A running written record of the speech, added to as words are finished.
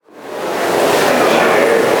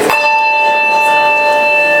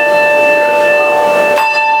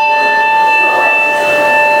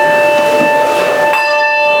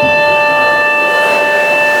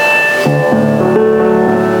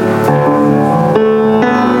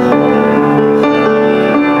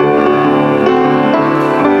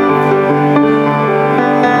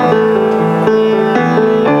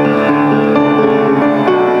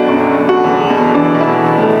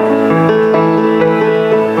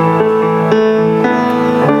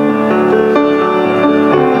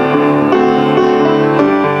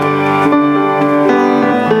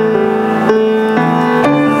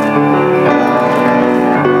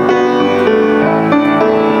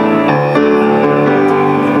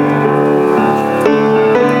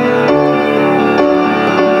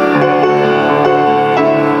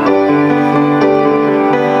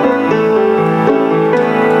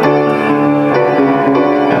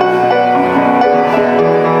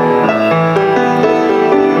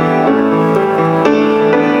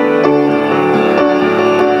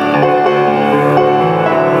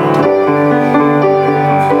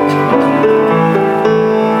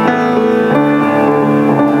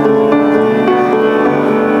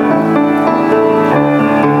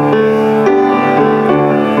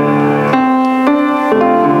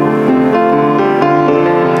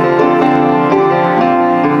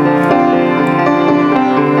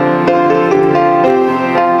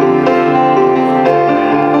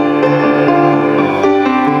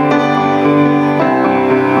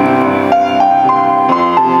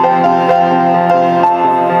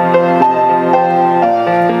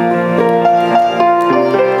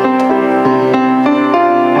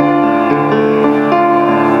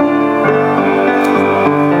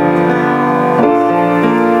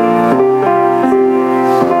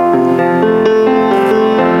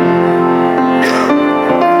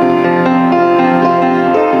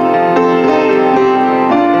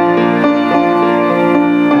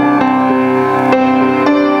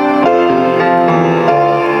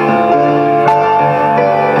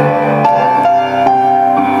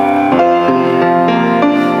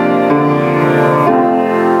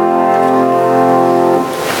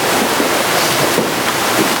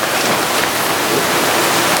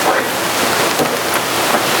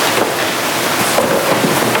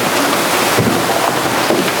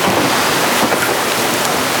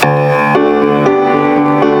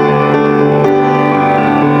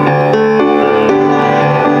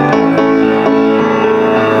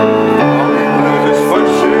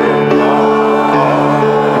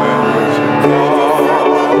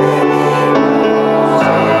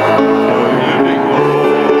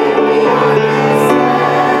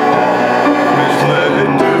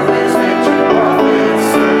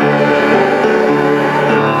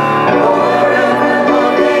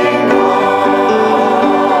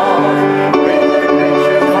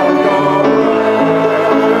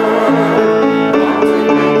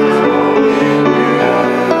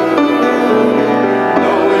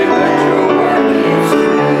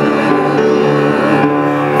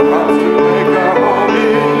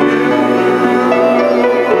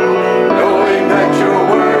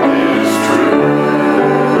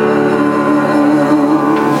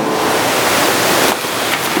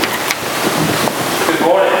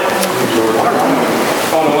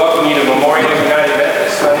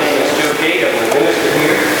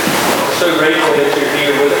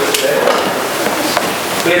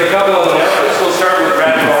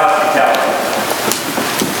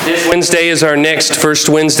Wednesday is our next First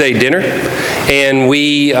Wednesday dinner, and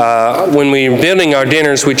we, when we're building our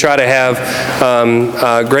dinners, we try to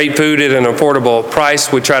have great food at an affordable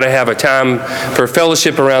price. We try to have a time for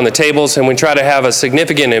fellowship around the tables, and we try to have a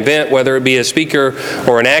significant event, whether it be a speaker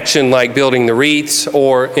or an action like building the wreaths,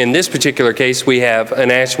 or in this particular case, we have an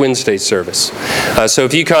Ash Wednesday service. So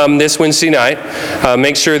if you come this Wednesday night,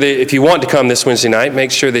 make sure that if you want to come this Wednesday night, make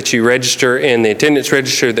sure that you register in the attendance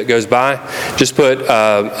register that goes by. Just put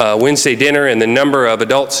Wednesday dinner and the number of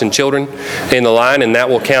adults and children in the line, and that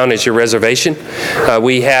will count as your reservation.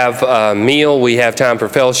 We have a meal, we have time for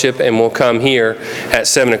fellowship, and we'll come here at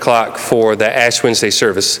 7 o'clock for the Ash Wednesday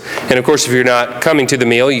service. And of course, if you're not coming to the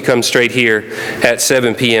meal, you come straight here at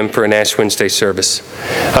 7 p.m. for an Ash Wednesday service.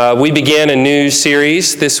 We began a new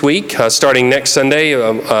series this week, starting next Sunday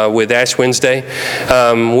with Ash Wednesday.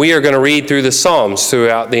 We are going to read through the Psalms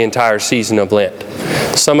throughout the entire season of Lent.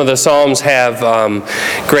 Some of the Psalms have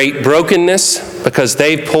great brokenness because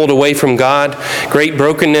they've pulled away from God, great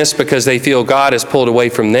brokenness because they feel God has pulled away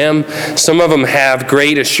from them. Some of them have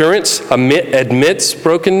great assurance, admits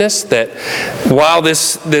brokenness, that while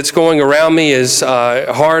this that's going around me is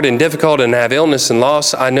hard and difficult and I have illness and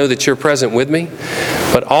loss, I know that you're present with me.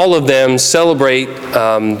 But all of them celebrate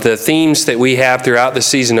the themes that we have throughout the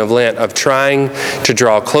season of Lent of trying to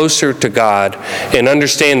draw closer to God and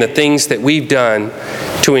understand the things that we've done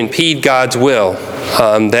to impede God's will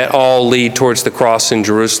that all lead towards the cross in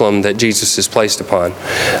Jerusalem that Jesus is placed upon.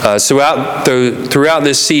 Throughout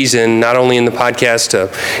this season, not only in the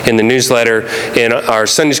podcast, in the newsletter, in our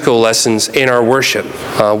Sunday school lessons, in our worship,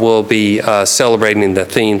 we'll be celebrating the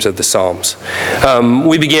themes of the Psalms.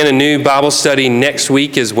 We begin a new Bible study next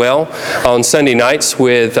week as well on Sunday nights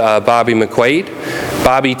with Bobby McQuaid.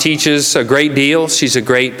 Bobby teaches a great deal. She's a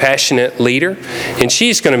great, passionate leader, and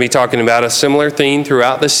she's going to be talking about a similar theme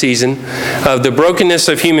throughout the season of the brokenness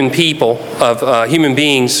of human people, of human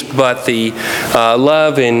beings, but the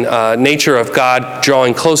love and nature of God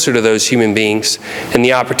drawing closer to those human beings and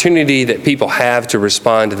the opportunity that people have to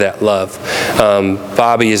respond to that love.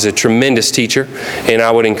 Bobby is a tremendous teacher, and I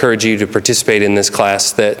would encourage you to participate in this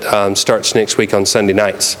class that starts next week on Sunday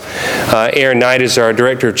nights. Erin Knight is our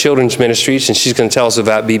Director of Children's Ministries, and she's going to tell us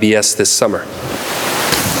about BBS this summer.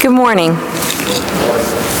 Good morning.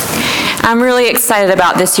 I'm really excited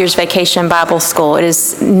about this year's Vacation Bible School. It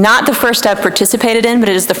is not the first I've participated in, but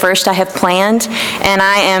it is the first I have planned, and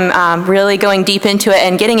I am really going deep into it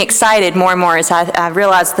and getting excited more and more as I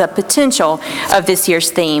realize the potential of this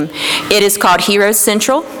year's theme. It is called Heroes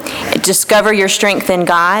Central, Discover Your Strength in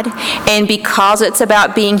God, and because it's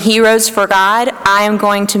about being heroes for God, I am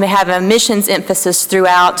going to have a missions emphasis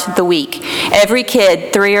throughout the week. Every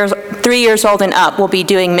kid 3 years old and up will be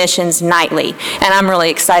doing missions nightly, and I'm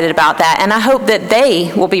really excited about that. And I hope that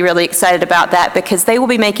they will be really excited about that because they will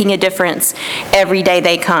be making a difference every day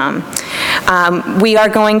they come. We are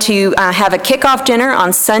going to have a kickoff dinner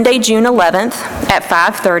on Sunday, June 11th at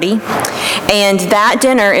 5:30. And that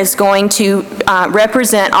dinner is going to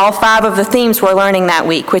represent all 5 of the themes we're learning that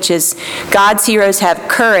week, which is God's heroes have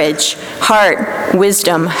courage, heart,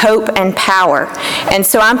 wisdom, hope, and power. And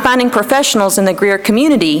so I'm finding professionals in the Greer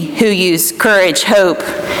community who use courage, hope,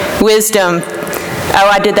 wisdom,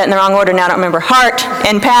 I did that in the wrong order now, I don't remember, heart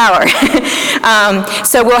and power.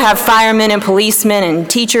 So we'll have firemen and policemen and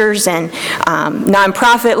teachers and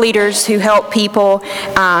nonprofit leaders who help people,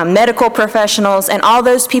 medical professionals, and all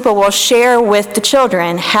those people will share with the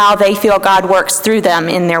children how they feel God works through them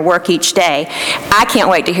in their work each day. I can't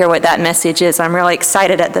wait to hear what that message is. I'm really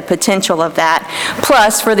excited at the potential of that.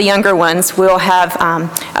 Plus, for the younger ones, we'll have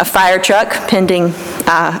a fire truck pending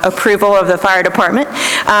approval of the fire department.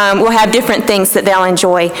 We'll have different things that they'll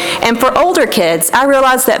enjoy. And for older kids, I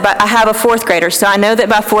realize that I have a 4th grader, so I know that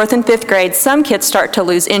by 4th and 5th grade, some kids start to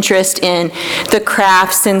lose interest in the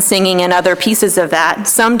crafts and singing and other pieces of that.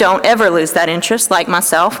 Some don't ever lose that interest, like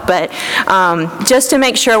myself, but just to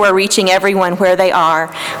make sure we're reaching everyone where they are,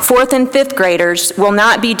 4th and 5th graders will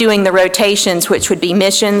not be doing the rotations, which would be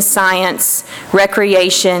missions, science,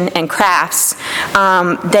 recreation, and crafts.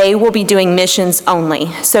 They will be doing missions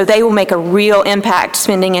only. So they will make a real impact,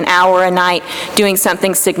 spending an hour a night doing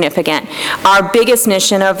something significant. Our biggest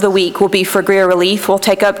mission of the week will be for Greer Relief. We'll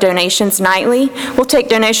take up donations nightly. We'll take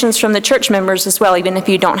donations from the church members as well, even if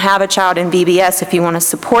you don't have a child in BBS, if you want to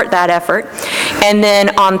support that effort. And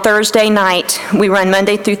then on Thursday night, we run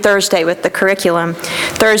Monday through Thursday with the curriculum.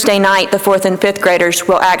 Thursday night, the 4th and 5th graders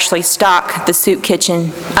will actually stock the soup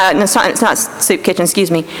kitchen. It's not soup kitchen,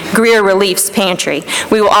 excuse me, Greer Relief's pantry.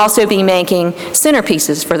 We will also be making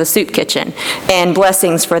centerpieces for the soup kitchen and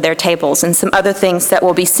blessings for their tables and some other things that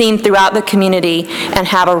will be seen throughout the community and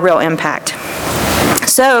have a real impact.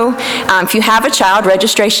 So if you have a child,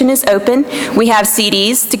 registration is open. We have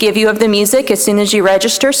CDs to give you of the music as soon as you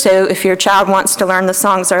register, so if your child wants to learn the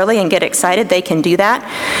songs early and get excited, they can do that.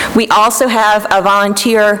 We also have a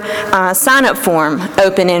volunteer sign-up form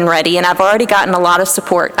open and ready, and I've already gotten a lot of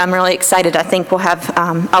support. I'm really excited. I think we'll have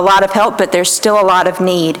a lot of help, but there's still a lot of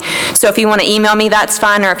need. So if you want to email me, that's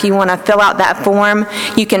fine, or if you want to fill out that form,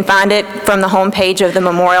 you can find it from the homepage of the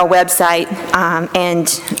Memorial website and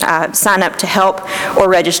sign up to help or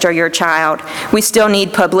register your child. We still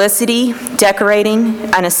need publicity, decorating,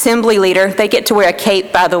 an assembly leader. They get to wear a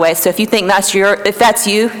cape, by the way, so if you think if you're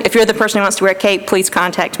the person who wants to wear a cape, please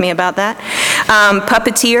contact me about that.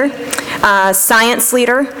 Puppeteer, science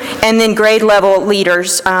leader, and then grade level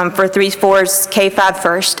leaders for 3-4s, K-5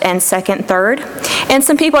 first and second, third, and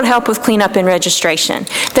some people to help with cleanup and registration.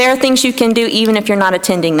 There are things you can do even if you're not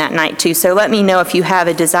attending that night too, so let me know if you have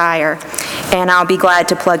a desire, and I'll be glad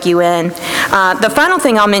to plug you in. The final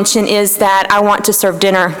thing I'll mention is that I want to serve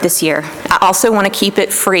dinner this year. I also want to keep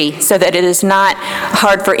it free so that it is not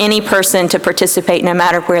hard for any person to participate no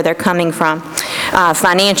matter where they're coming from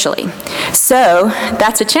financially. So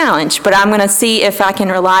that's a challenge, but I'm going to see if I can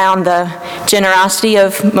rely on the generosity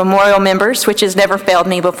of Memorial members, which has never failed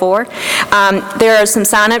me before. There are some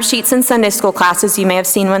sign-up sheets in Sunday school classes. You may have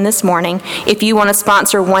seen one this morning. If you want to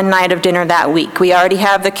sponsor one night of dinner that week, we already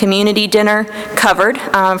have the community dinner covered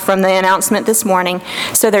from the announcement this morning.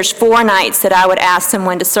 So there's 4 nights that I would ask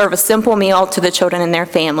someone to serve a simple meal to the children and their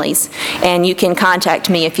families. And you can contact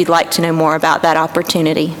me if you'd like to know more about that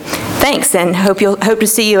opportunity. Thanks, and hope to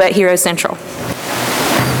see you at Hero Central.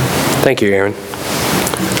 Thank you, Aaron.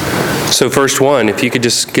 So first one, if you could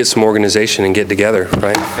just get some organization and get together,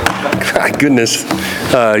 right? My goodness,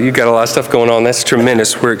 you've got a lot of stuff going on. That's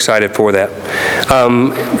tremendous. We're excited for that.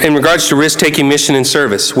 In regards to risk-taking mission and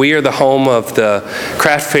service, we are the home of the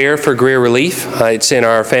craft fair for Greer Relief. It's in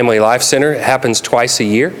our Family Life Center. It happens twice a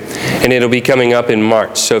year, and it'll be coming up in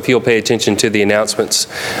March. So if you'll pay attention to the announcements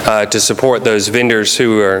to support those vendors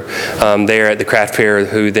who are there at the craft fair,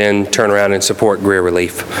 who then turn around and support Greer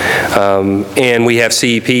Relief. And we have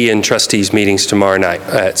CEP and trustees meetings tomorrow night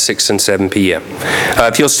at 6 and 7 p.m.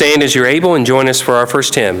 If you'll stand as you're able and join us for our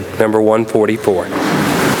first hymn, number 144.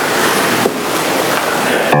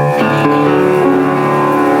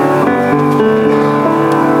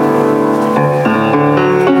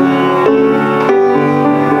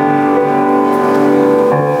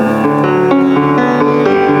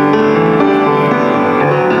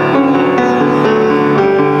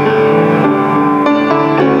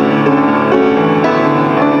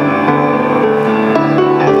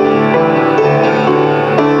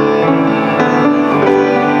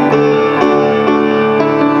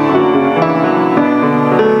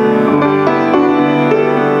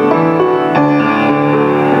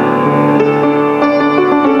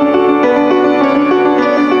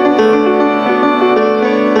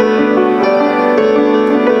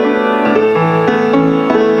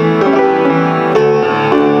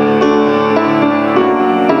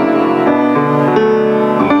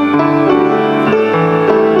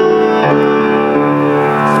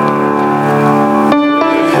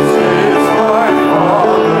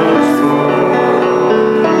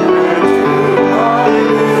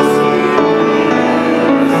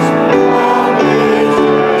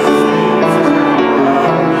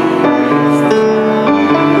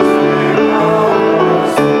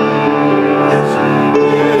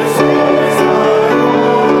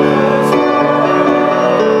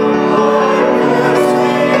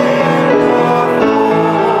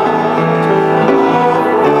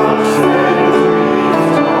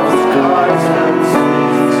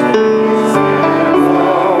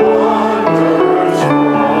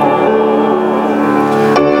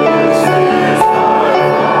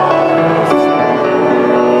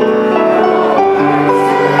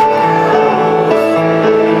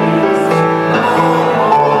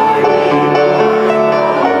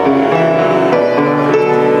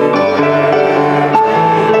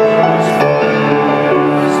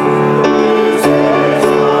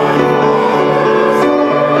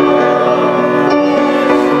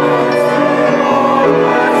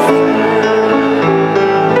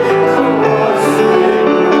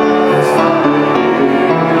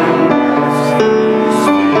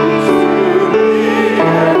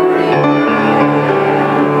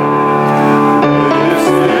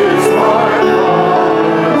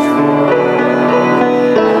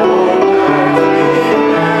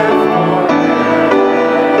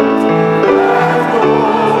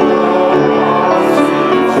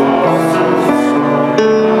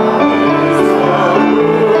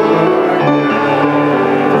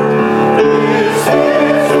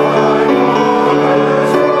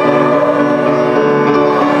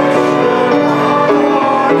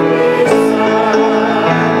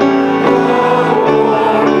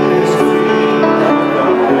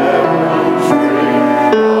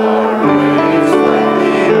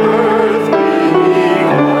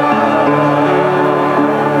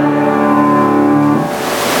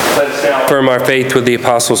 affirm our faith with the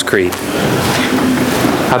Apostles' Creed.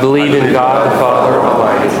 I believe in God the Father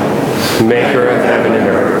Almighty, maker of heaven and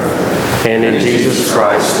earth, and in Jesus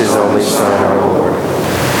Christ, his only Son, our Lord,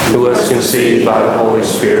 who was conceived by the Holy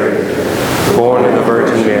Spirit, born of the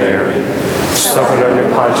Virgin Mary, suffered under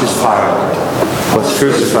Pontius Pilate, was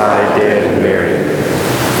crucified, dead, and buried.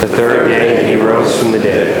 The third day he rose from the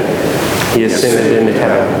dead. He ascended into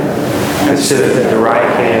heaven, and sitteth at the right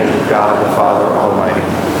hand of God the Father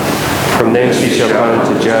Almighty. From thence he shall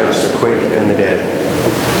come to judge the quick and the dead.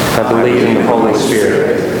 I believe in the Holy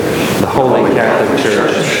Spirit, the Holy Catholic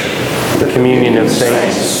Church, the communion of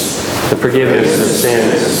saints, the forgiveness of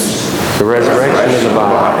sins, the resurrection of the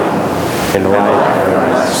body, and life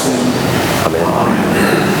everlasting.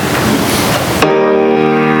 Amen.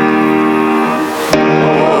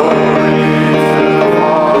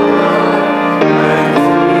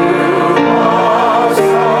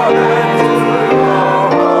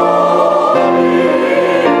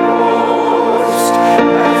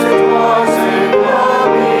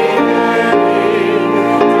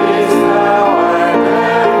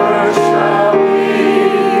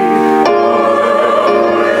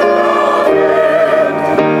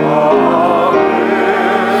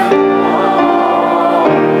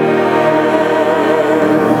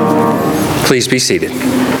 Please be seated.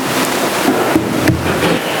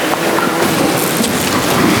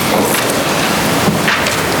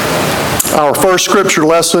 Our first scripture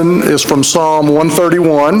lesson is from Psalm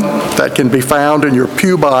 131 that can be found in your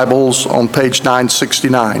pew Bibles on page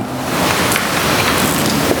 969.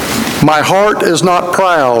 My heart is not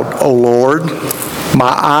proud, O Lord.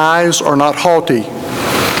 My eyes are not haughty.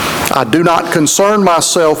 I do not concern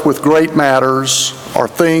myself with great matters or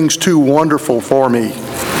things too wonderful for me.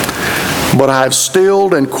 But I have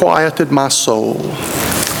stilled and quieted my soul,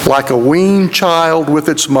 like a weaned child with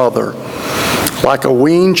its mother. Like a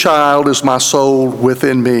weaned child is my soul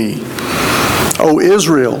within me. O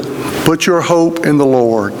Israel, put your hope in the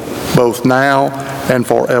Lord, both now and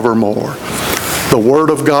forevermore. The word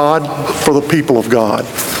of God for the people of God.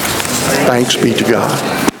 Thanks be to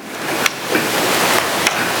God.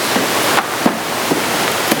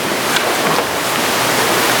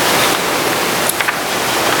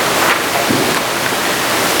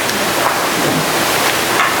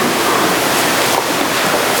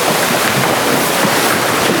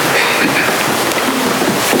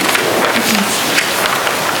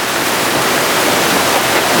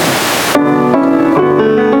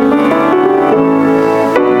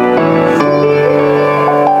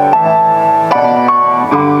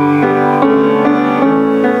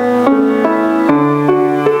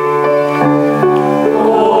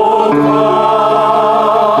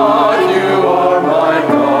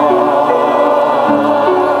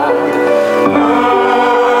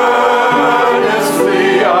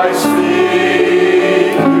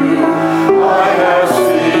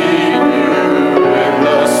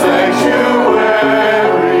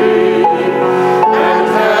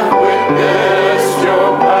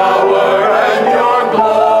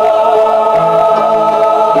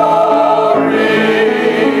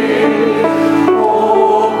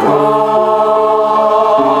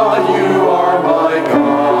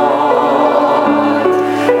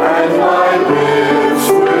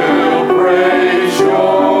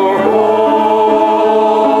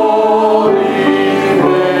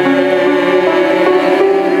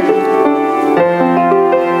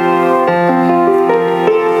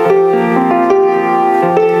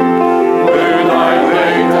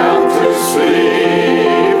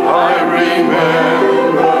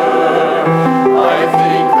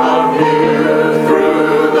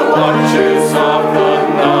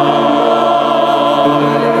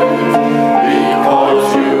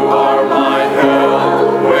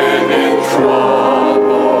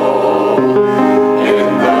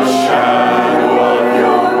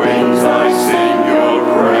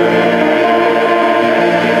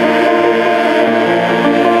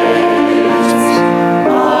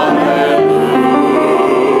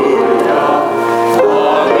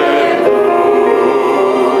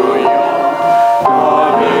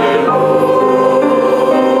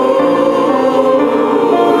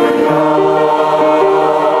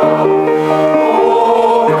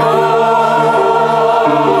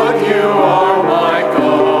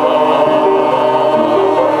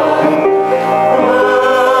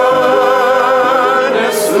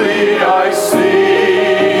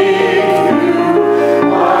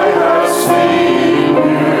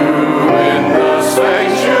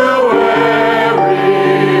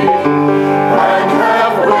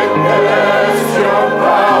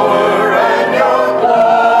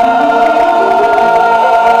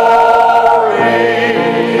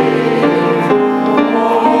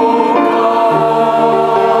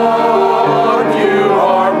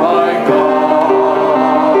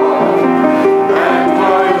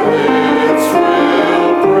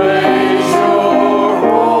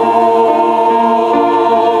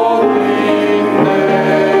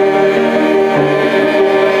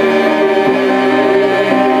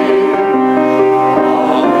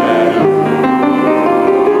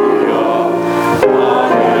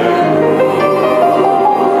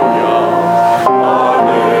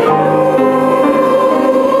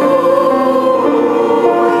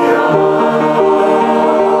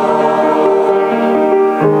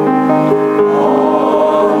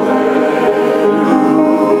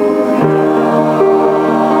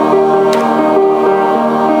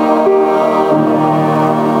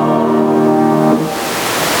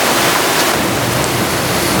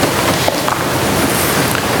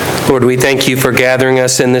 We thank you for gathering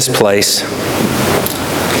us in this place,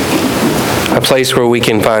 a place where we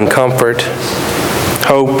can find comfort,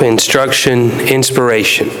 hope, instruction,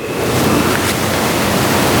 inspiration.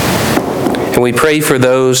 And we pray for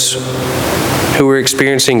those who are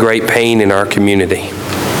experiencing great pain in our community,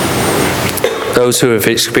 those who have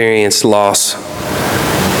experienced loss,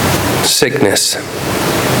 sickness,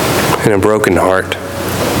 and a broken heart.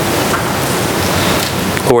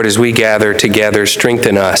 Lord, as we gather together,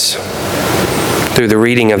 strengthen us through the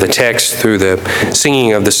reading of the text, through the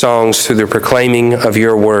singing of the songs, through the proclaiming of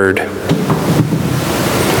your word,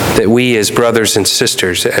 that we as brothers and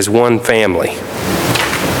sisters, as one family,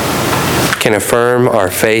 can affirm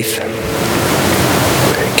our faith,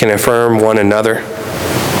 can affirm one another,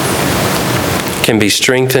 can be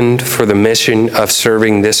strengthened for the mission of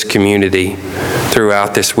serving this community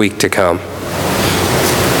throughout this week to come.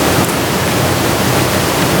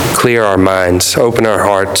 Clear our minds, open our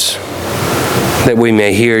hearts, that we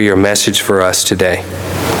may hear your message for us today.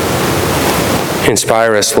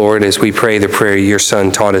 Inspire us, Lord, as we pray the prayer your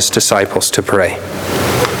Son taught his disciples to pray.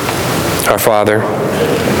 Our Father,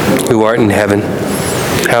 who art in heaven,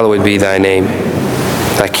 hallowed be thy name.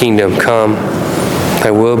 Thy kingdom come,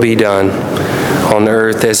 thy will be done, on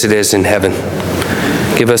earth as it is in heaven.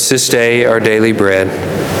 Give us this day our daily bread,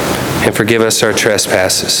 and forgive us our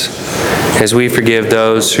trespasses, as we forgive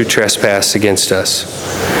those who trespass against us.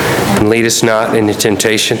 And lead us not into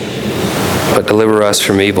temptation, but deliver us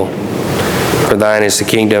from evil. For thine is the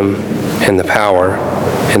kingdom, and the power,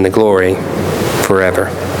 and the glory, forever.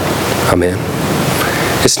 Amen.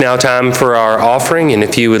 It's now time for our offering, and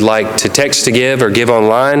if you would like to text to give or give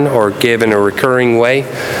online or give in a recurring way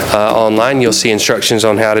online, you'll see instructions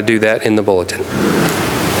on how to do that in the bulletin.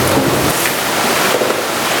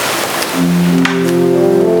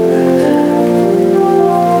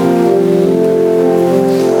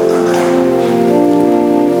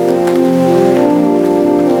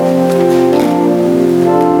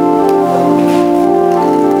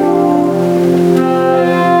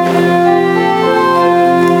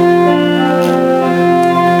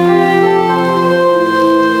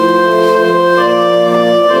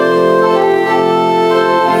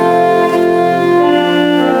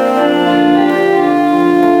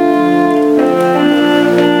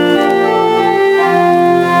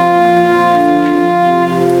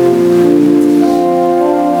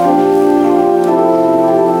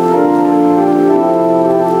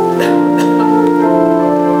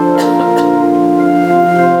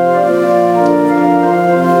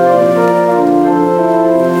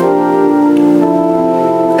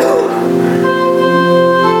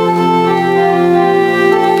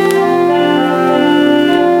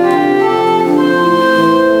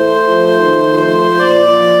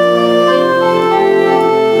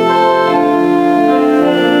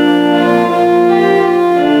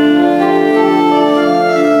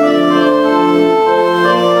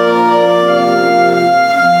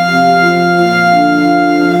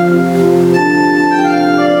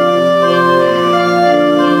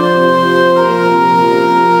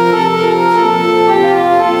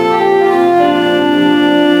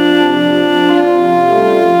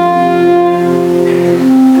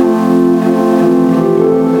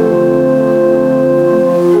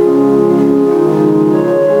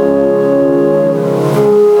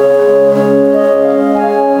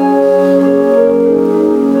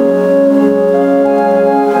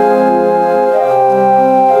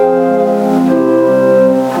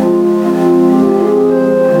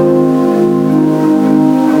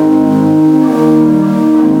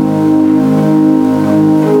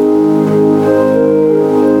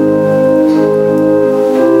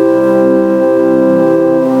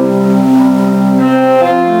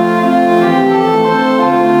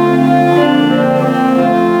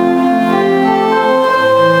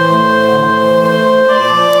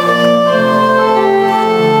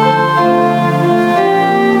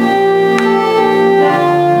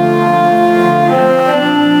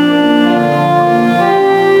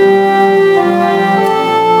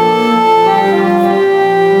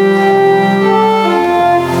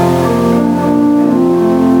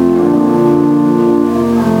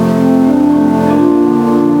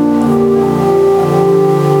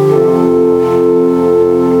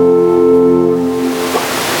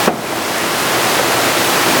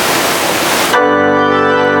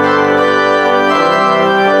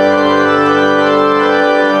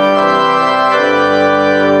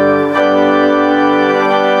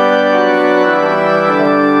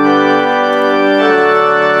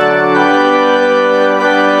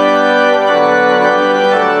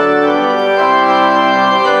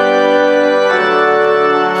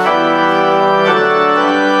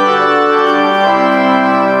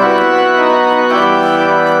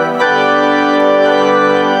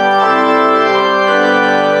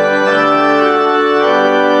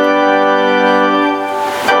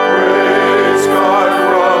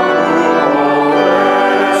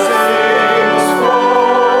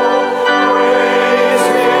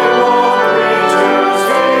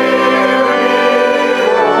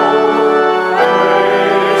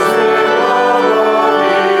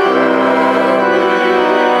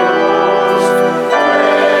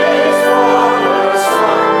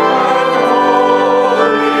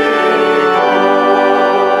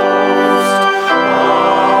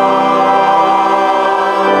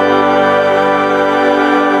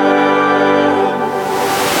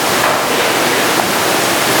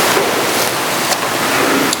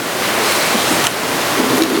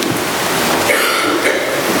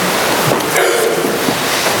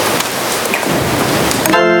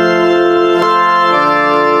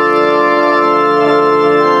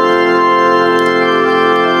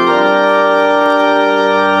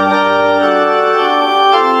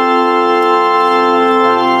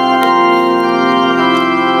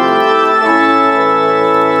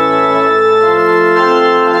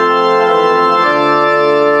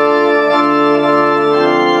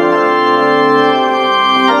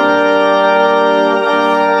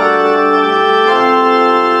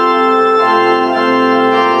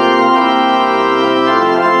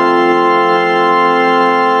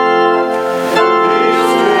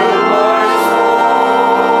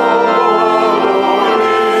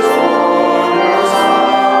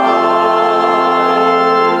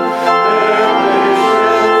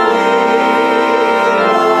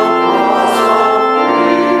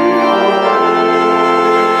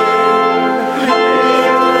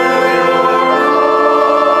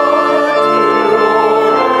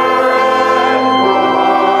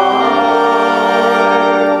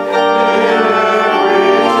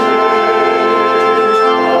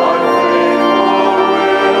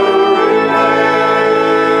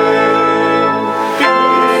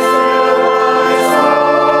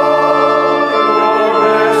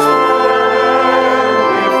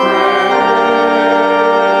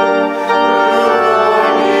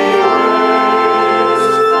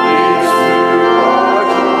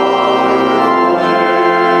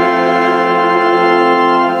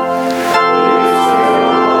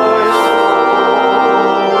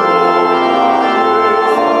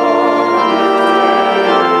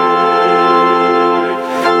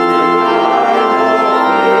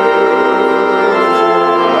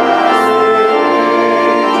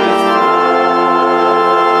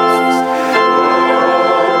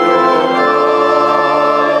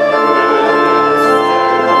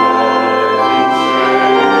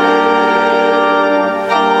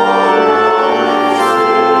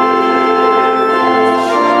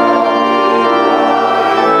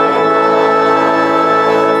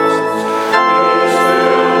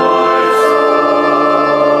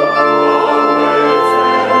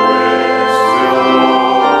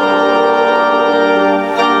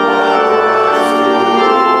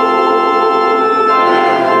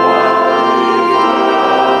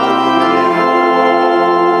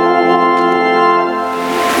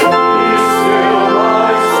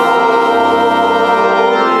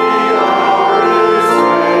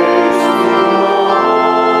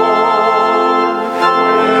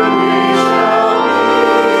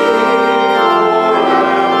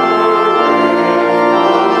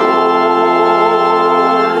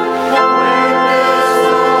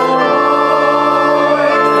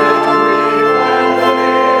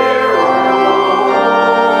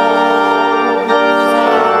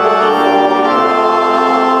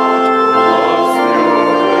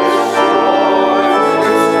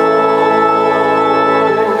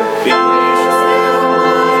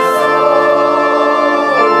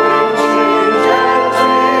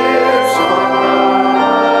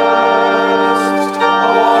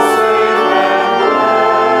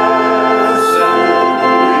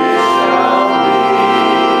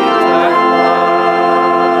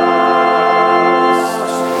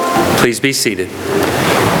 Please be seated.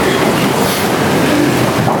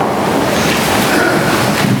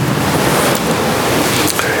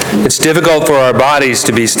 It's difficult for our bodies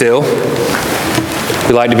to be still.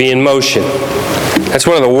 We like to be in motion. That's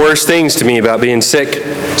one of the worst things to me about being sick,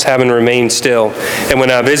 is having to remain still. And when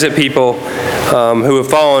I visit people who have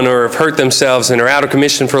fallen or have hurt themselves and are out of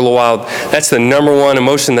commission for a little while, that's the number one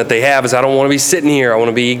emotion that they have is, I don't want to be sitting here. I want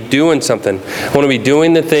to be doing something. I want to be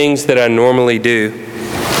doing the things that I normally do.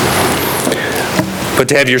 But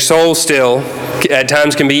to have your soul still at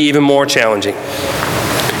times can be even more challenging.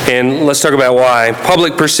 And let's talk about why.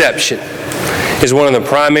 Public perception is one of the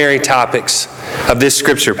primary topics of this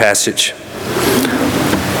scripture passage.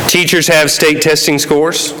 Teachers have state testing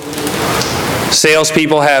scores.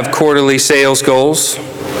 Salespeople have quarterly sales goals.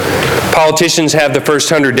 Politicians have the first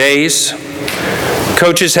 100 days.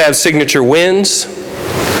 Coaches have signature wins.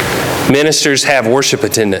 Ministers have worship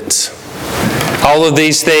attendance. All of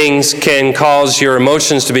these things can cause your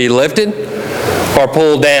emotions to be lifted or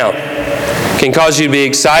pulled down. Can cause you to be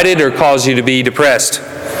excited or cause you to be depressed.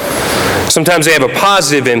 Sometimes they have a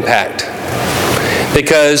positive impact,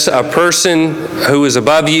 because a person who is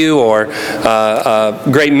above you, or a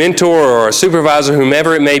great mentor or a supervisor,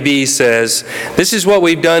 whomever it may be, says, this is what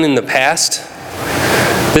we've done in the past.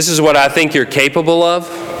 This is what I think you're capable of.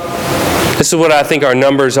 This is what I think our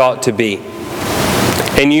numbers ought to be.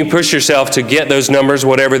 And you push yourself to get those numbers,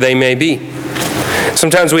 whatever they may be.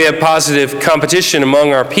 Sometimes we have positive competition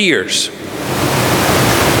among our peers.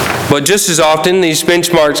 But just as often, these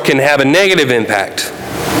benchmarks can have a negative impact.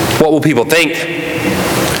 What will people think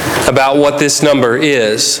about what this number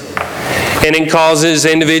is? And it causes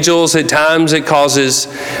individuals at times, it causes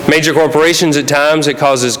major corporations at times, it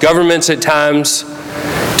causes governments at times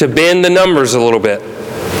to bend the numbers a little bit.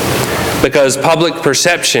 Because public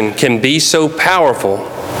perception can be so powerful,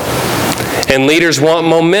 and leaders want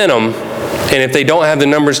momentum, and if they don't have the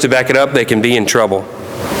numbers to back it up, they can be in trouble.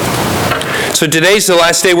 So today's the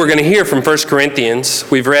last day we're going to hear from 1 Corinthians.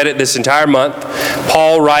 We've read it this entire month.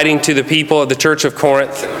 Paul writing to the people of the church of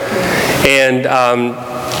Corinth and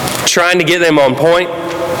trying to get them on point,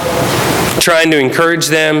 trying to encourage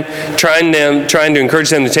them, trying to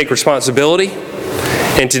encourage them to take responsibility.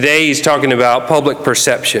 And today he's talking about public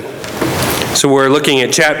perception. So we're looking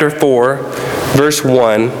at chapter 4, verse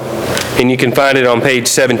 1, and you can find it on page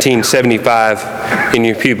 1775 in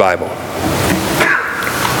your Pew Bible.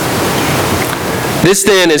 This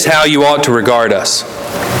then is how you ought to regard us,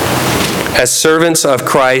 as servants of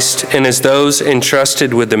Christ and as those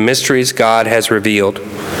entrusted with the mysteries God has revealed.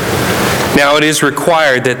 Now it is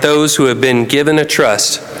required that those who have been given a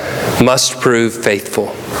trust must prove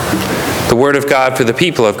faithful. The word of God for the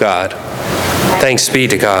people of God. Thanks be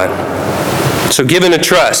to God. So given a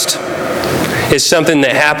trust is something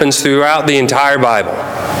that happens throughout the entire Bible.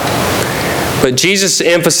 But Jesus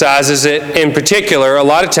emphasizes it in particular a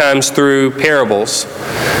lot of times through parables.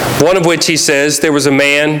 One of which he says there was a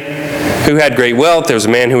man who had great wealth. There was a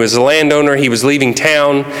man who was a landowner. He was leaving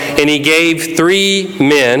town, and he gave 3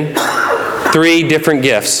 men 3 different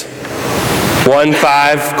gifts. One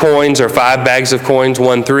 5 coins or 5 bags of coins,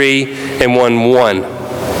 one 3, and one 1.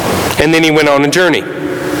 And then he went on a journey.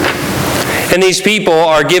 And these people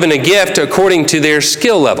are given a gift according to their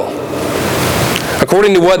skill level,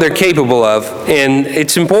 according to what they're capable of. And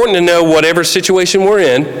it's important to know whatever situation we're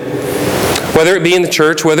in, whether it be in the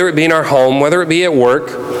church, whether it be in our home, whether it be at work,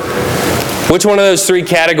 which one of those 3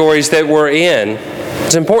 categories that we're in.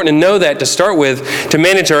 It's important to know that to start with, to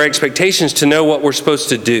manage our expectations, to know what we're supposed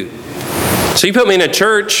to do. So you put me in a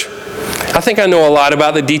church, I think I know a lot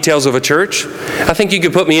about the details of a church. I think you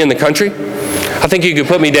could put me in the country. I think you could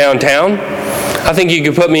put me downtown. I think you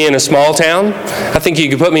could put me in a small town. I think you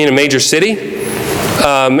could put me in a major city.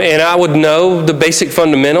 And I would know the basic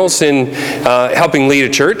fundamentals in helping lead a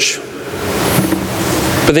church.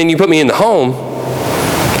 But then you put me in the home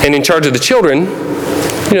and in charge of the children,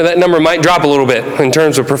 that number might drop a little bit in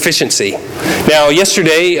terms of proficiency. Now,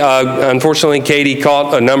 yesterday, unfortunately, Katie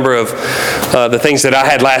caught a number of the things that I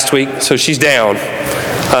had last week, so she's down.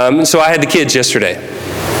 So I had the kids yesterday.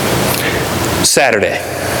 Saturday,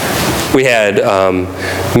 we had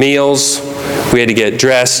meals, we had to get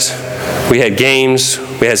dressed, we had games,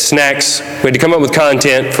 we had snacks, we had to come up with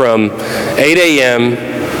content from 8 a.m.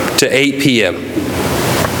 to 8 p.m.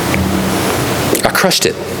 I crushed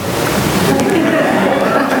it.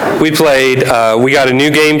 We played, we got a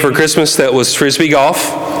new game for Christmas that was Frisbee golf.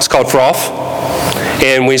 It's called Froth.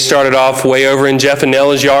 And we started off way over in Jeff and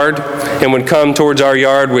Nella's yard, and would come towards our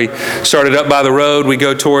yard. We started up by the road, we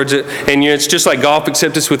go towards it, and it's just like golf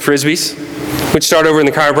except it's with Frisbees. We'd start over in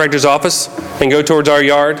the chiropractor's office and go towards our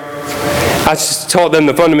yard. I just taught them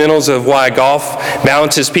the fundamentals of why golf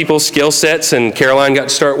balances people's skill sets, and Caroline got to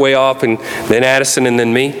start way off, and then Addison, and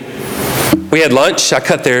then me. We had lunch. I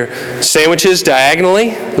cut their sandwiches diagonally.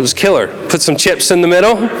 It was killer. Put some chips in the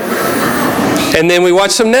middle. And then we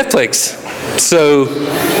watched some Netflix. So,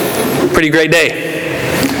 pretty great day.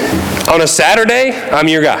 On a Saturday, I'm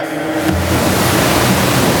your guy.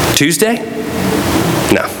 Tuesday?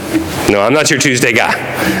 No, I'm not your Tuesday guy.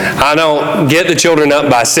 I don't get the children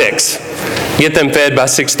up by 6. Get them fed by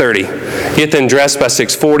 6:30. Get them dressed by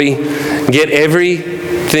 6:40. Get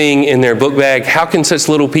everything in their book bag. How can such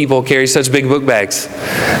little people carry such big book bags?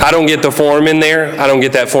 I don't get the form in there. I don't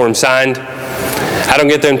get that form signed. I don't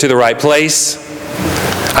get them to the right place.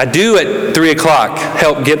 I do at 3 o'clock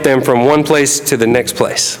help get them from one place to the next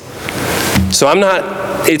place. So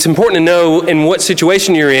it's important to know in what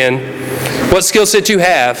situation you're in, what skill set you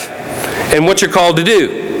have, and what you're called to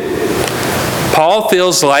do. Paul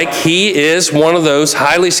feels like he is one of those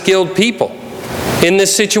highly skilled people in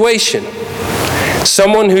this situation.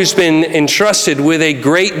 Someone who's been entrusted with a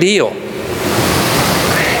great deal.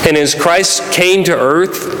 And as Christ came to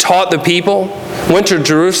earth, taught the people, went to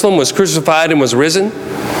Jerusalem, was crucified, and was risen,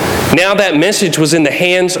 now that message was in the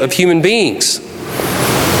hands of human beings.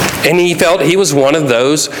 And he felt he was one of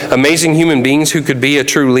those amazing human beings who could be a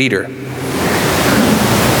true leader.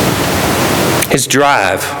 His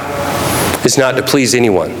drive is not to please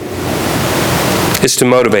anyone. It's to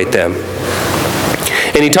motivate them.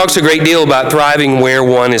 And he talks a great deal about thriving where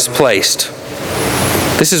one is placed.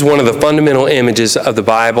 This is one of the fundamental images of the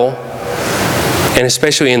Bible, and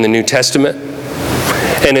especially in the New Testament.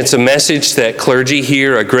 And it's a message that clergy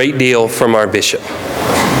hear a great deal from our bishop.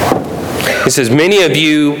 He says, many of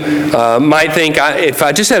you might think, if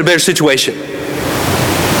I just had a better situation,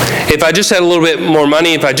 if I just had a little bit more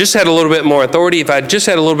money, if I just had a little bit more authority, if I just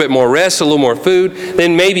had a little bit more rest, a little more food,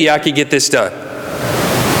 then maybe I could get this done.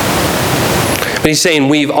 But he's saying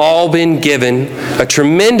we've all been given a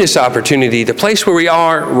tremendous opportunity, the place where we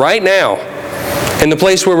are right now, and the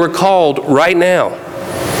place where we're called right now,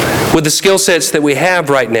 with the skill sets that we have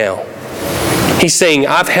right now. He's saying,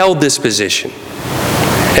 I've held this position,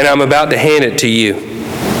 and I'm about to hand it to you.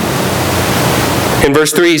 In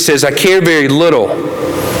verse 3, he says, I care very little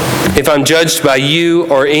if I'm judged by you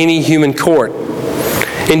or any human court.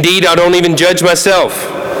 Indeed, I don't even judge myself.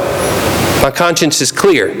 My conscience is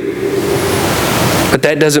clear, but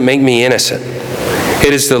that doesn't make me innocent.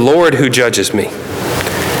 It is the Lord who judges me.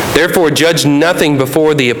 Therefore, judge nothing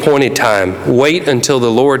before the appointed time. Wait until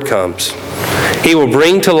the Lord comes. He will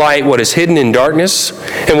bring to light what is hidden in darkness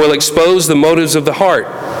and will expose the motives of the heart.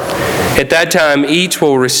 At that time, each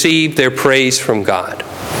will receive their praise from God.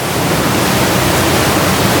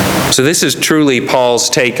 So this is truly Paul's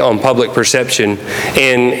take on public perception,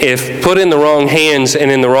 and if put in the wrong hands and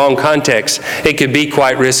in the wrong context, it could be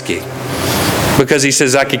quite risky, because he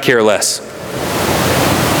says, I could care less.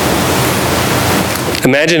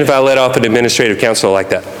 Imagine if I let off an administrative counselor like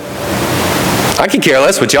that. I could care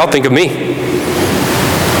less what y'all think of me.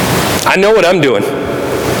 I know what I'm doing.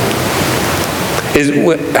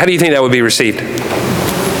 How do you think that would be received?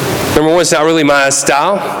 Number one, it's not really my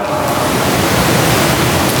style.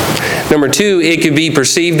 Number two, it could be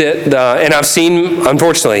perceived that, and I've seen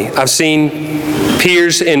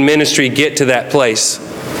peers in ministry get to that place.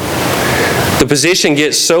 The position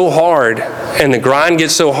gets so hard, and the grind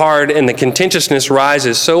gets so hard, and the contentiousness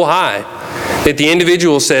rises so high that the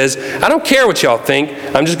individual says, I don't care what y'all think,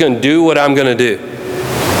 I'm just going to do what I'm going to do.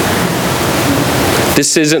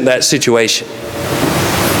 This isn't that situation.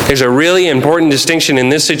 There's a really important distinction in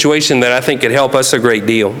this situation that I think could help us a great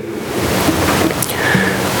deal.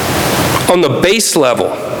 On the base level,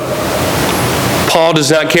 Paul does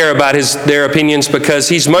not care about their opinions because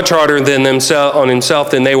he's much harder on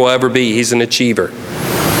himself than they will ever be. He's an achiever.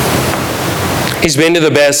 He's been to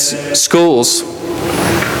the best schools.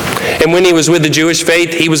 And when he was with the Jewish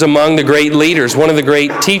faith, he was among the great leaders, one of the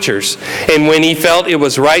great teachers. And when he felt it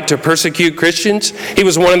was right to persecute Christians, he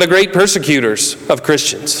was one of the great persecutors of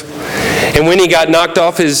Christians. And when he got knocked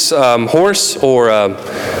off his horse, or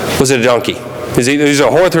was it a donkey? He's a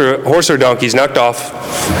horse or donkey, he's knocked off.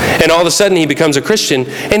 And all of a sudden he becomes a Christian,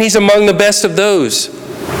 and he's among the best of those.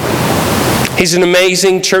 He's an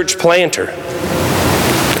amazing church planter.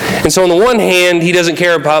 And so on the one hand, he doesn't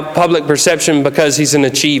care about public perception because he's an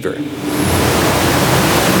achiever.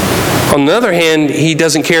 On the other hand, he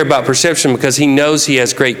doesn't care about perception because he knows he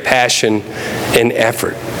has great passion and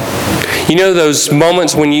effort. You know those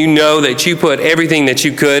moments when you know that you put everything that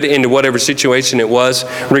you could into whatever situation it was,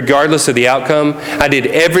 regardless of the outcome? I did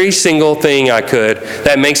every single thing I could.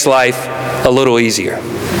 That makes life a little easier.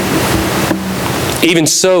 Even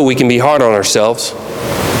so, we can be hard on ourselves.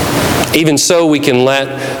 Even so, we can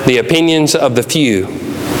let the opinions of the few,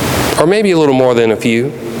 or maybe a little more than a few,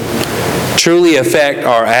 truly affect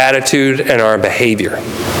our attitude and our behavior.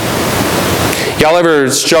 Y'all ever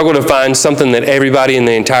struggle to find something that everybody in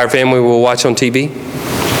the entire family will watch on TV?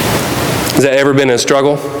 Has that ever been a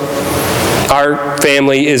struggle? Our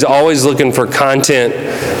family is always looking for content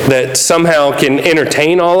that somehow can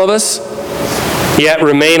entertain all of us, yet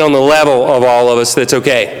remain on the level of all of us that's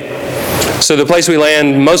okay. So the place we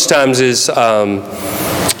land most times is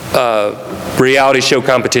reality show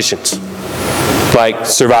competitions, like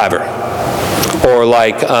Survivor, or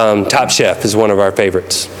like Top Chef is one of our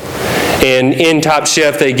favorites. And in Top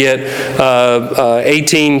Chef, they get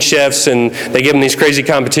 18 chefs, and they give them these crazy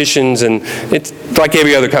competitions, and it's like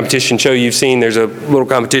every other competition show you've seen. There's a little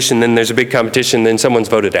competition, then there's a big competition, then someone's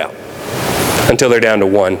voted out until they're down to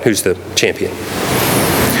one who's the champion.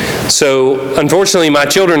 So unfortunately, my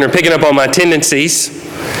children are picking up on my tendencies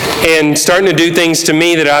and starting to do things to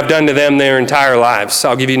me that I've done to them their entire lives.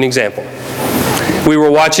 I'll give you an example. We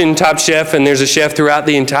were watching Top Chef, and there's a chef throughout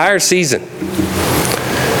the entire season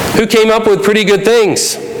who came up with pretty good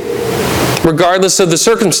things, regardless of the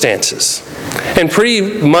circumstances, and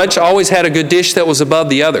pretty much always had a good dish that was above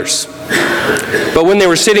the others. But when they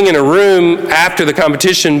were sitting in a room after the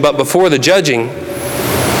competition, but before the judging,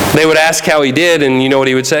 they would ask how he did, and you know what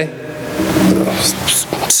he would say?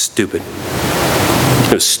 Oh, stupid.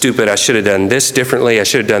 It was stupid. I should have done this differently. I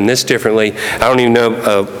should have done this differently. I don't even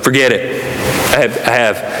know. Forget it. I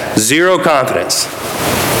have zero confidence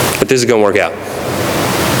that this is going to work out.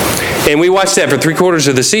 And we watched that for 3/4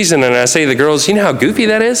 of the season, and I say to the girls, you know how goofy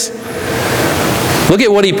that is? Look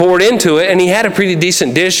at what he poured into it, and he had a pretty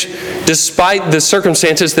decent dish despite the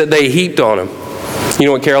circumstances that they heaped on him. You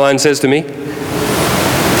know what Caroline says to me?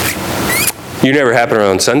 You're never happy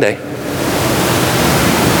on Sunday.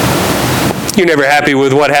 You're never happy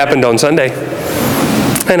with what happened on Sunday.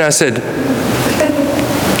 And I said,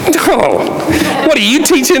 oh, what are you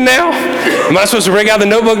teaching now? Am I supposed to bring out the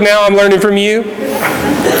notebook now? I'm learning from you.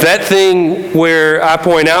 That thing where I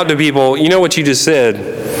point out to people, you know what you just said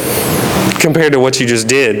compared to what you just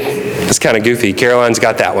did, it's kind of goofy. Caroline's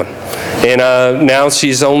got that one. And now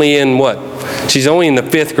she's only in what? She's only in the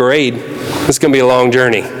 5th grade. It's going to be a long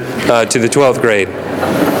journey to the 12th grade.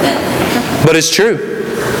 But it's true.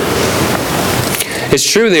 It's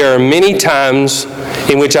true, there are many times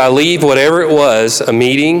in which I leave whatever it was, a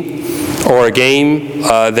meeting or a game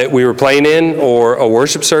that we were playing in, or a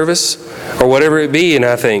worship service, or whatever it be, and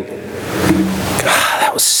I think,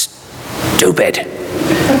 that was stupid.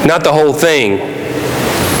 Not the whole thing,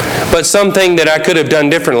 but something that I could have done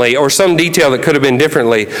differently, or some detail that could have been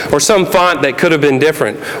differently, or some font that could have been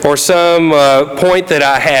different, or some point that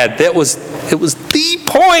I had it was the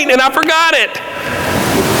point and I forgot it.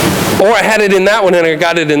 Or I had it in that one and I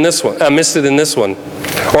got it in this one. I missed it in this one.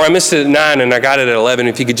 Or I missed it at 9 and I got it at 11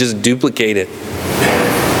 if you could just duplicate it.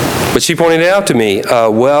 But she pointed it out to me.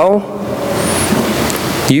 Well,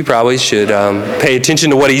 you probably should pay attention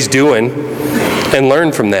to what he's doing and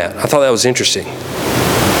learn from that. I thought that was interesting.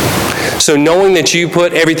 So knowing that you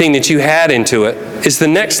put everything that you had into it is the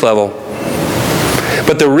next level.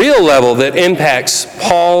 But the real level that impacts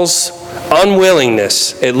Paul's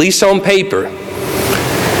unwillingness, at least on paper,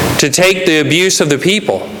 to take the abuse of the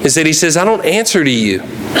people is that he says, I don't answer to you.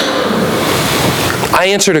 I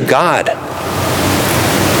answer to God.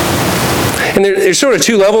 And there's sort of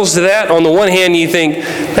two levels to that. On the one hand, you think,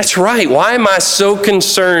 that's right. Why am I so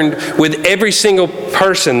concerned with every single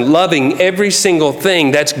person, loving every single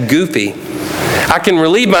thing? That's goofy. I can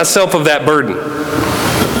relieve myself of that burden.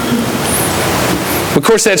 Of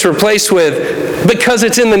course, that's replaced with, because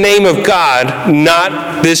it's in the name of God,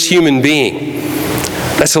 not this human being.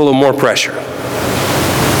 That's a little more pressure.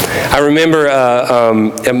 I remember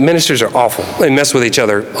ministers are awful. They mess with each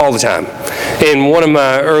other all the time. And one of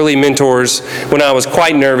my early mentors, when I was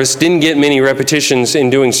quite nervous, didn't get many repetitions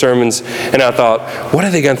in doing sermons, and I thought, what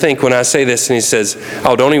are they going to think when I say this? And he says,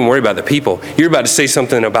 oh, don't even worry about the people. You're about to say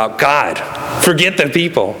something about God. Forget the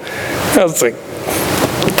people. I was like,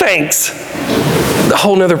 thanks. A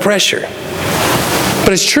whole nother pressure.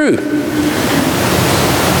 But it's true.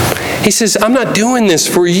 He says, I'm not doing this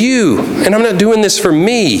for you, and I'm not doing this for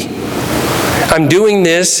me. I'm doing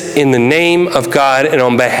this in the name of God and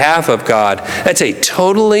on behalf of God. That's a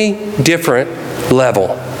totally different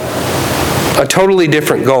level, a totally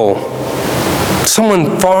different goal,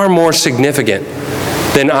 someone far more significant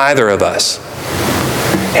than either of us.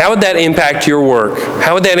 How would that impact your work?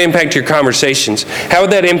 How would that impact your conversations? How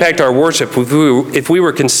would that impact our worship if we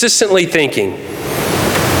were consistently thinking,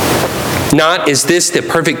 not, is this the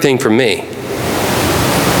perfect thing for me?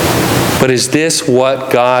 But is this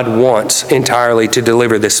what God wants entirely to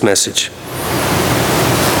deliver this message?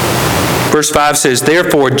 Verse 5 says,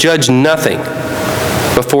 "Therefore judge nothing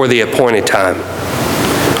before the appointed time.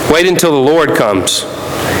 Wait until the Lord comes.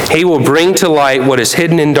 He will bring to light what is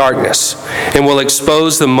hidden in darkness and will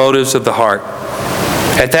expose the motives of the heart.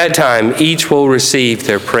 At that time, each will receive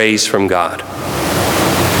their praise from God."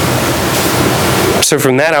 So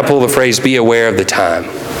from that, I pull the phrase, be aware of the time.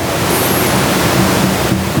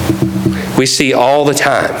 We see all the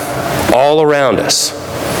time, all around us,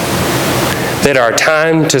 that our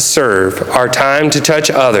time to serve, our time to touch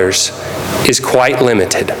others is quite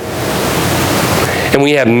limited. And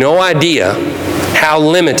we have no idea how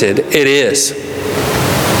limited it is.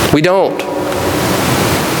 We don't.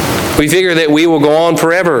 We figure that we will go on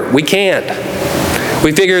forever. We can't.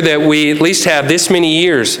 We figure that we at least have this many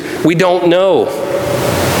years. We don't know.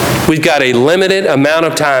 We've got a limited amount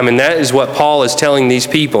of time, and that is what Paul is telling these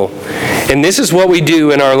people. And this is what we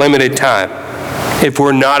do in our limited time if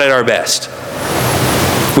we're not at our best.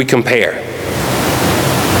 We compare.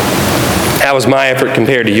 How is my effort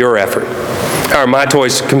compared to your effort? How are my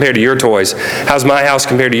toys compared to your toys? How's my house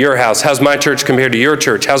compared to your house? How's my church compared to your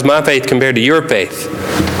church? How's my faith compared to your faith?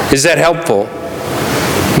 Is that helpful?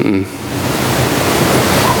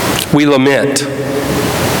 We lament.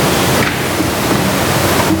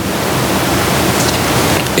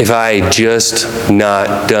 If I had just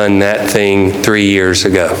not done that thing 3 years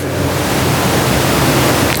ago.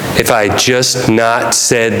 If I had just not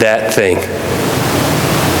said that thing.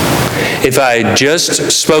 If I had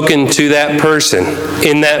just spoken to that person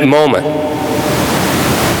in that moment.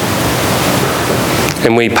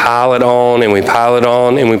 And we pile it on and we pile it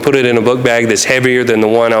on and we put it in a book bag that's heavier than the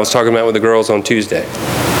one I was talking about with the girls on Tuesday.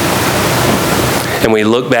 And we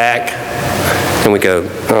look back and we go,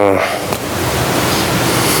 oh.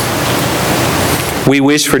 We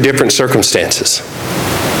wish for different circumstances.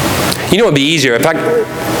 You know, it'd be easier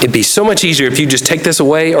it'd be so much easier if you just take this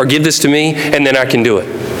away or give this to me and then I can do it.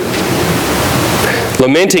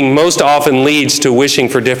 Lamenting most often leads to wishing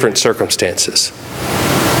for different circumstances.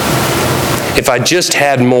 If I just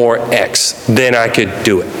had more X, then I could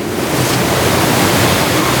do it.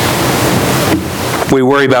 We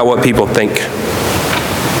worry about what people think.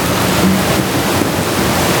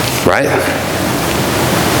 Right?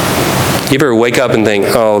 You ever wake up and think,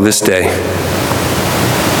 oh, this day,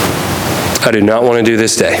 I do not want to do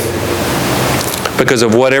this day. Because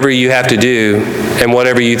of whatever you have to do and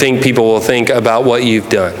whatever you think people will think about what you've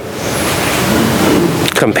done.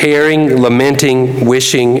 Comparing, lamenting,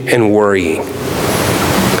 wishing, and worrying.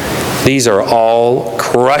 These are all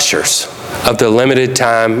crushers of the limited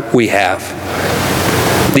time we have.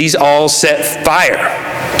 These all set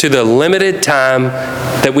fire to the limited time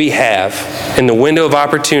that we have in the window of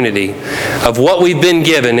opportunity of what we've been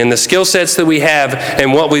given and the skill sets that we have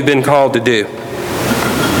and what we've been called to do.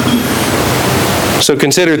 So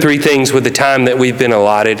consider 3 things with the time that we've been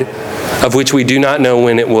allotted, of which we do not know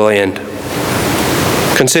when it will end.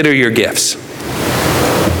 Consider your gifts.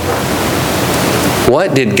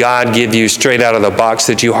 What did God give you straight out of the box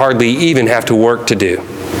that you hardly even have to work to do?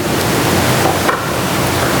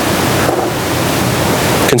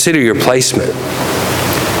 Consider your placement.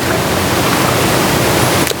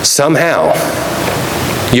 Somehow,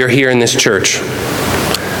 you're here in this church.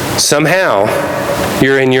 Somehow,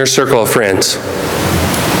 you're in your circle of friends.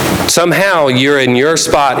 Somehow, you're in your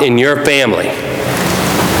spot in your family.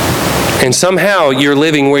 And somehow, you're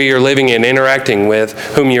living where you're living and interacting with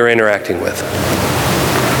whom you're interacting with.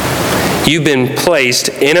 You've been placed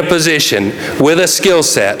in a position with a skill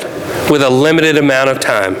set with a limited amount of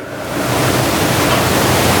time.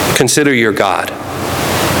 Consider your God.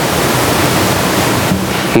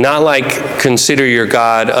 Not like consider your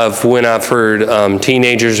God of when I've heard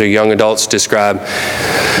teenagers or young adults describe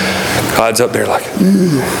God's up there like,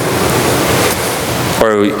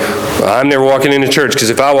 or I'm never walking into church because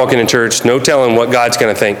if I walk into church, no telling what God's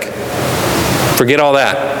going to think. Forget all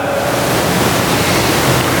that.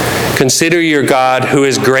 Consider your God who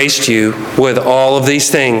has graced you with all of these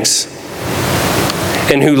things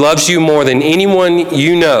and who loves you more than anyone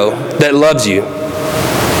you know that loves you,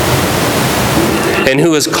 and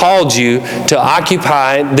who has called you to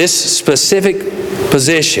occupy this specific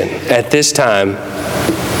position at this time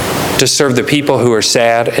to serve the people who are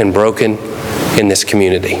sad and broken in this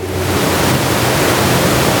community.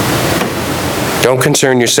 Don't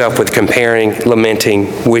concern yourself with comparing,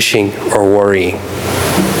 lamenting, wishing, or worrying.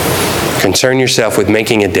 Concern yourself with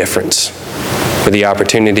making a difference with the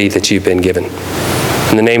opportunity that you've been given.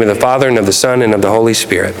 In the name of the Father, and of the Son, and of the Holy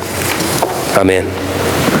Spirit. Amen.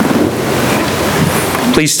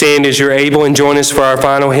 Please stand as you're able and join us for our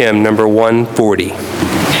final hymn, number 140.